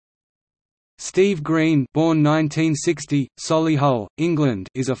Steve Green, born 1960, Solihull, England,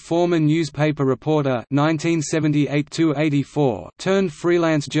 is a former newspaper reporter (1978–84) turned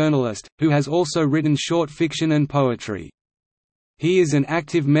freelance journalist who has also written short fiction and poetry. He is an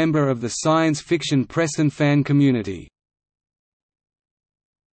active member of the science fiction press and fan community.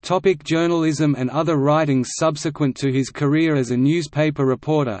 Journalism and other writings. Subsequent to his career as a newspaper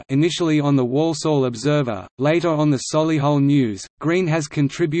reporter, initially on the Walsall Observer, later on the Solihull News, Green has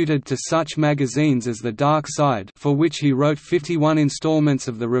contributed to such magazines as The Dark Side, for which he wrote 51 installments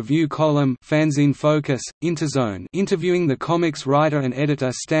of the review column Fanzine Focus, Interzone, interviewing the comics writer and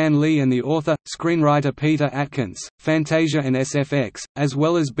editor Stan Lee and the author-screenwriter Peter Atkins, Fantasia and SFX, as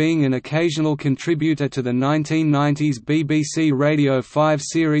well as being an occasional contributor to the 1990s BBC Radio 5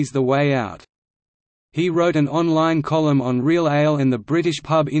 series The Way Out. He wrote an online column on real ale and the British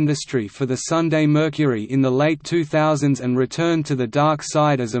pub industry for the Sunday Mercury in the late 2000s and returned to the dark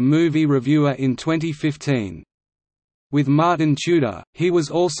side as a movie reviewer in 2015. With Martin Tudor, he was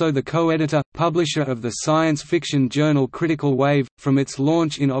also the co-editor, publisher of the science fiction journal Critical Wave, from its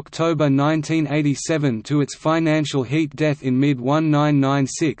launch in October 1987 to its financial heat death in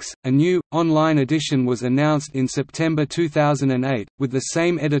mid-1996. A new, online edition was announced in September 2008, with the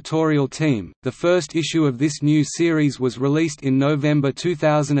same editorial team. The first issue of this new series was released in November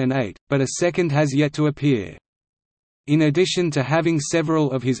 2008, but a second has yet to appear. In addition to having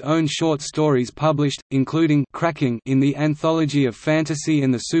several of his own short stories published, including Cracking in the Anthology of Fantasy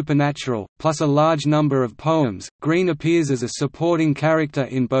and the Supernatural, plus a large number of poems, Green appears as a supporting character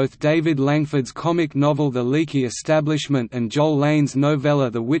in both David Langford's comic novel The Leaky Establishment and Joel Lane's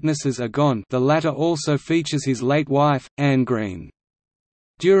novella The Witnesses Are Gone. The latter also features his late wife, Anne Green.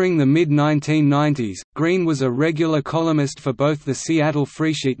 During the mid-1990s, Green was a regular columnist for both the Seattle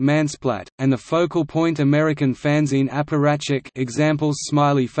freesheet Mansplatt, and the focal point American fanzine Apparatchik examples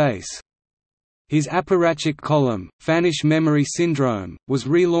Smiley Face. His Apparatchik column, Fanish Memory Syndrome, was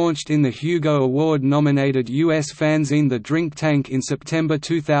relaunched in the Hugo Award-nominated U.S. fanzine The Drink Tank in September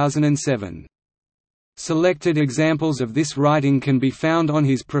 2007. Selected examples of this writing can be found on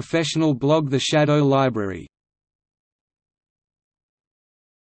his professional blog The Shadow Library.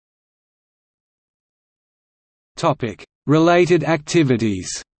 Related activities.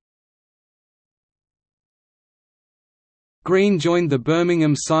 Green joined the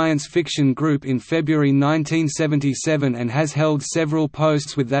Birmingham Science Fiction Group in February 1977 and has held several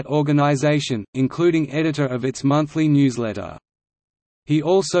posts with that organisation, including editor of its monthly newsletter. He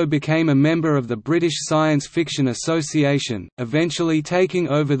also became a member of the British Science Fiction Association, eventually taking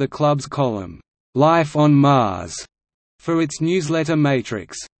over the club's column, "Life on Mars", for its newsletter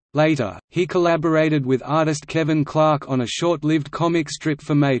Matrix. Later, he collaborated with artist Kevin Clark on a short-lived comic strip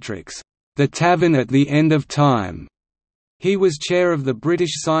for Matrix, The Tavern at the End of Time. He was chair of the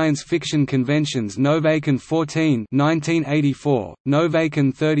British Science Fiction Convention's Novacon 14 (1984),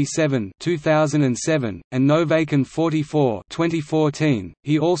 Novacon 37 (2007), and Novacon 44 (2014).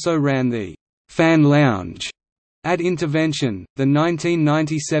 He also ran the Fan Lounge at Intervention, the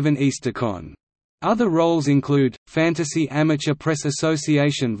 1997 EasterCon. Other roles include, Fantasy Amateur Press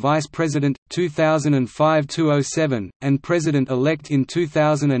Association Vice President, 2005–07, and President-elect in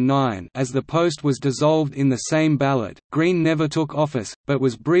 2009 as the post was dissolved in the same ballot. Green never took office, but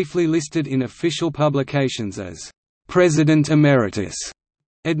was briefly listed in official publications as, "President Emeritus",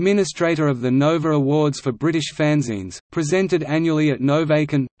 administrator of the Nova Awards for British fanzines, presented annually at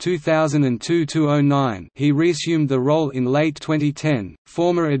Novacon, 2002–09. He reassumed the role in late 2010,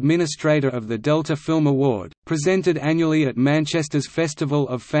 former administrator of the Delta Film Award, presented annually at Manchester's Festival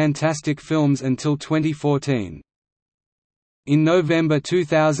of Fantastic Films until 2014. In November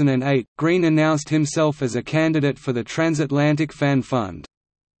 2008, Green announced himself as a candidate for the Transatlantic Fan Fund.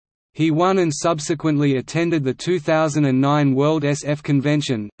 He won and subsequently attended the 2009 World SF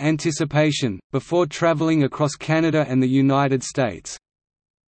Convention, Anticipation, before traveling across Canada and the United States.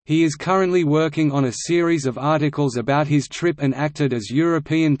 He is currently working on a series of articles about his trip and acted as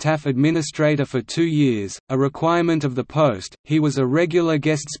European TAF administrator for 2 years, a requirement of the post. He was a regular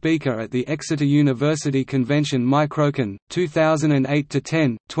guest speaker at the Exeter University Convention Microcon,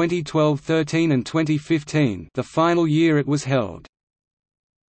 2008–10, 2012–13 and 2015, the final year it was held.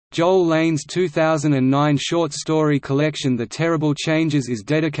 Joel Lane's 2009 short story collection The Terrible Changes is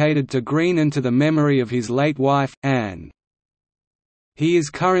dedicated to Green and to the memory of his late wife, Anne. He is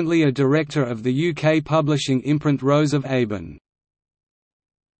currently a director of the UK publishing imprint Rose of Avon.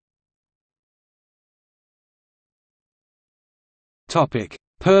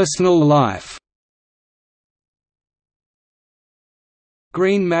 Personal life.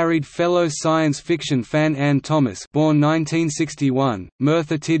 Green married fellow science fiction fan Anne Thomas, born 1961,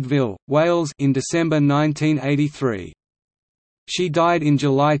 Merthyr Tydfil, Wales, in December 1983. She died in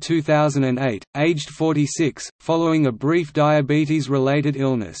July 2008, aged 46, following a brief diabetes-related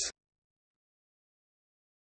illness.